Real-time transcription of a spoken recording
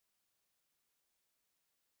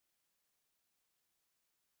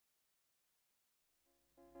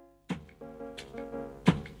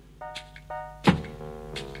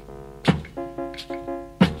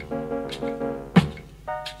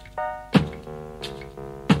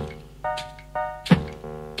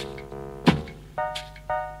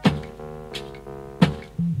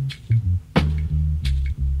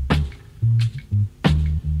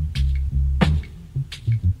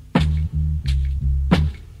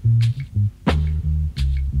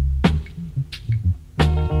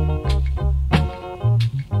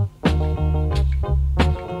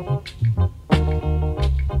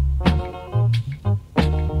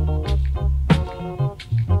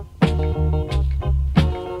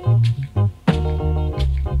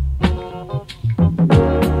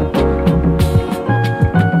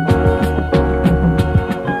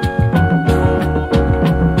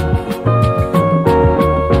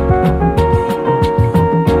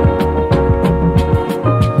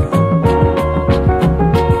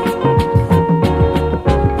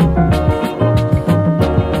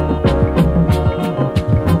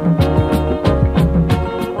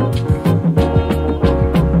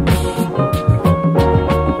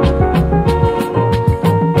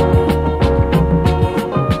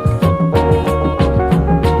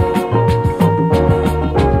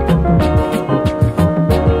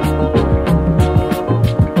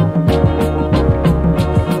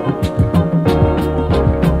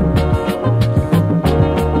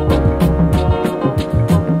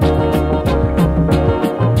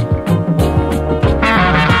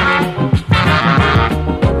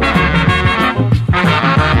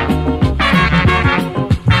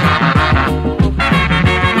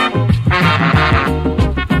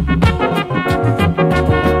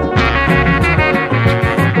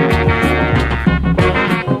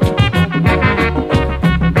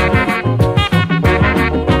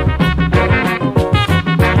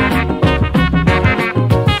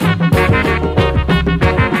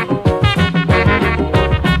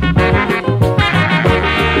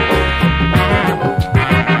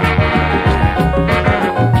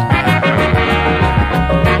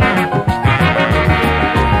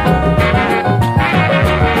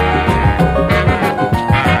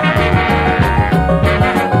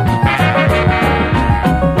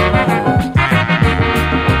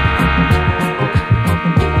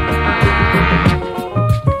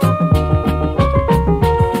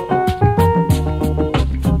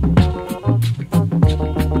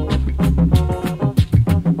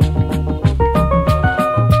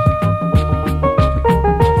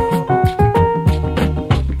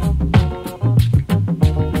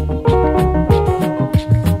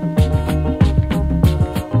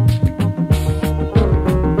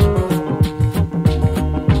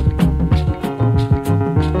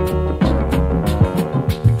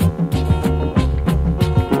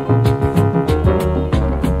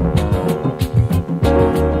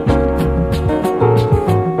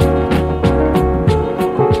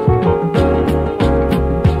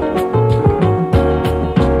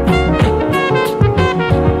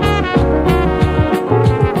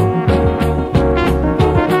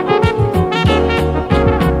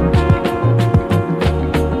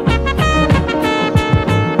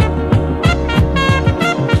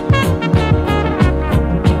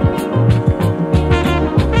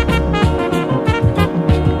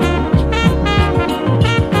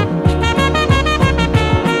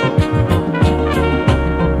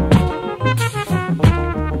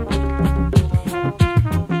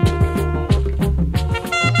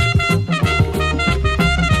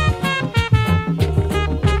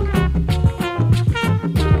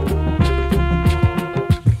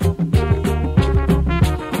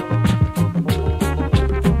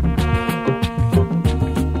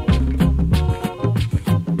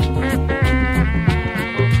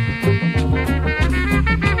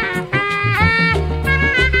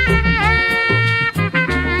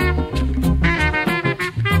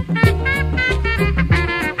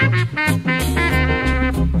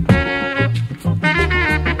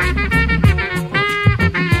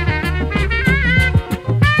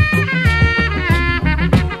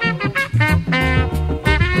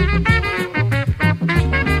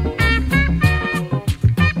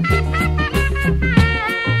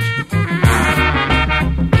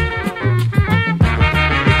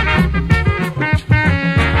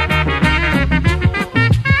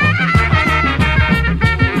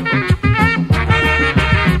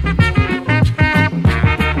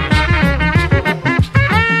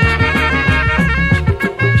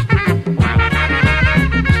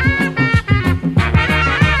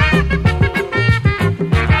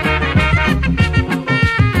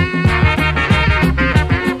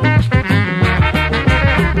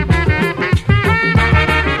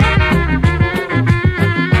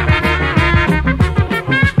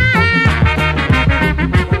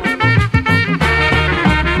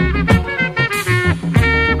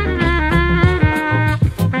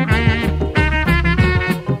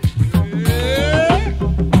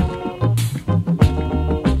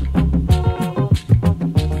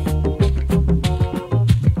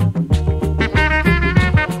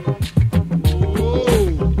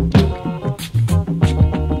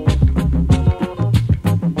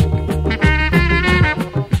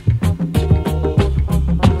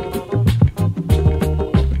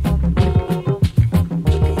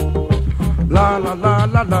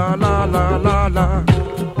la.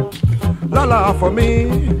 La la for me.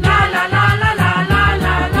 La la la la la la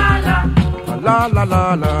la la la. La la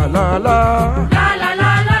la la la la. La la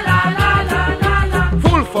la la la la la la la.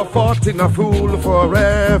 Fool for 40, a fool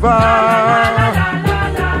forever.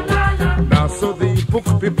 Now so the book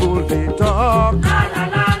people they talk.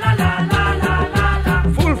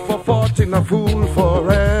 Fool for 40, a fool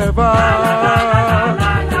forever.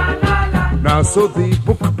 Now so the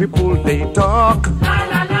book people they talk.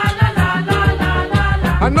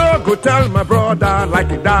 I know go tell my brother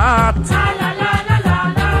like that.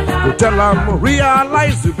 Go tell him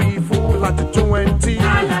realize you be fool at 20.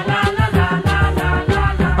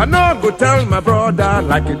 I know go tell my brother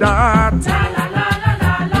like that.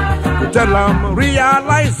 Go tell him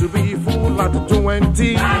realize you be fool at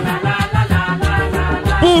 20.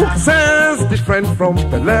 Book sense different from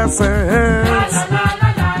the lessons.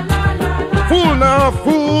 Fool now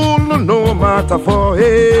fool no matter for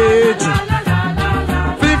age.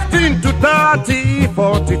 15 to 30,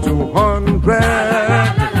 40 to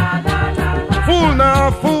 100. Fool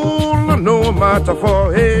now, fool, no matter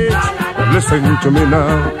for age. Listen to me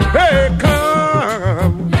now. Hey,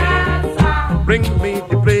 come, bring me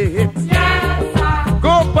the plate.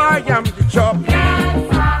 Go buy the chop.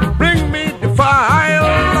 Bring me the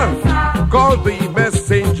file. Call the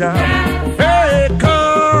messenger. Hey,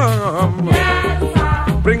 come,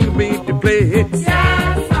 bring me the plate.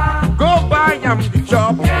 Go buy the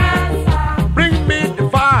chop. Bring me the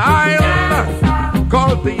file.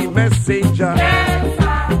 Call the messenger.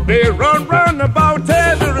 They run about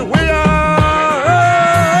everywhere.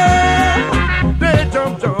 They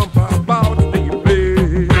jump about the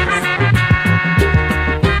place.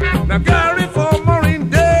 Now carry for more in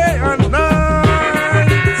day and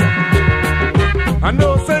night. I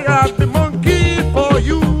know say I'm the monkey for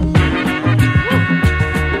you.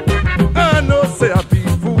 I know say I be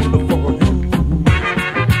fool for you.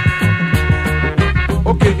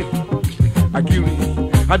 Okay, I give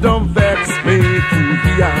you. I don't vex, make you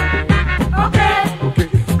hear. Okay, Okay,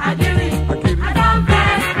 I give it. I give you. I don't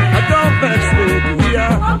vex. I don't vex, make you hear.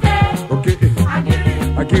 Okay, Okay, I give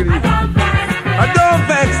it. I give you. I don't vex. I don't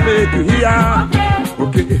vex, make you hear. Okay,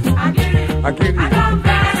 Okay, I give it. I give I you. don't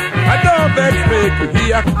vex. I don't vex, make you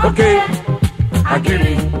hear. Okay, I give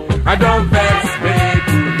you. I don't vex, make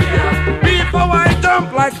you hear. Before I jump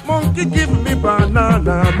like monkey, give me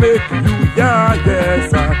banana, make you hear.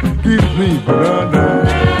 Yes, I give me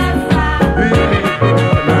banana.